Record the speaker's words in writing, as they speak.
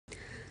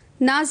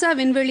NASA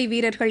விண்வெளி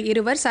வீரர்கள்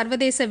இருவர்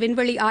சர்வதேச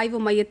விண்வெளி ஆய்வு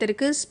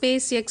மையத்திற்கு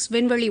ஸ்பேஸ் எக்ஸ்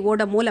விண்வெளி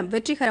ஓடம் மூலம்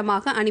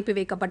வெற்றிகரமாக அனுப்பி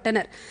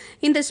வைக்கப்பட்டனர்.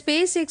 இந்த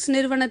ஸ்பேஸ் எக்ஸ்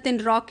நிறுவனத்தின்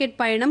ராக்கெட்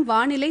பயணம்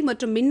வானிலை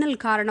மற்றும் மின்னல்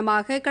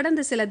காரணமாக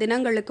கடந்த சில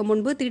தினங்களுக்கு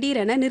முன்பு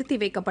திடீரென நிறுத்தி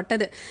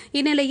வைக்கப்பட்டது.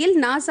 இந்நிலையில்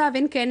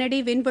நாசாவின் கென்னடி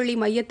விண்வெளி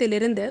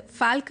மையத்திலிருந்து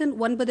ஃபால்கன்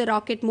 9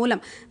 ராக்கெட்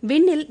மூலம்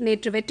விண்ணில்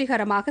நேற்று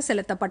வெற்றிகரமாக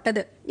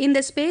செலுத்தப்பட்டது.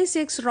 இந்த ஸ்பேஸ்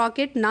எக்ஸ்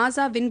ராக்கெட்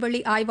நாசா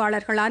விண்வெளி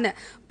ஆய்வாளர்களான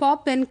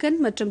பாப் பென்கன்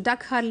மற்றும்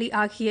டக் ஹார்லி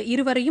ஆகிய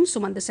இருவரையும்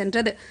சுமந்து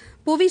சென்றது.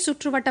 புவி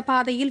சுற்றுவட்ட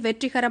பாதையில்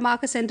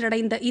வெற்றிகரமாக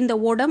சென்றடைந்த இந்த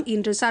ஓடம்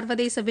இன்று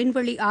சர்வதேச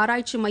விண்வெளி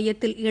ஆராய்ச்சி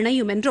மையத்தில்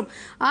இணையும் என்றும்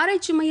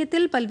ஆராய்ச்சி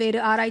மையத்தில்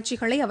பல்வேறு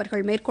ஆராய்ச்சிகளை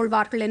அவர்கள்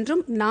மேற்கொள்வார்கள்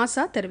என்றும்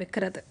நாசா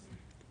தெரிவிக்கிறது.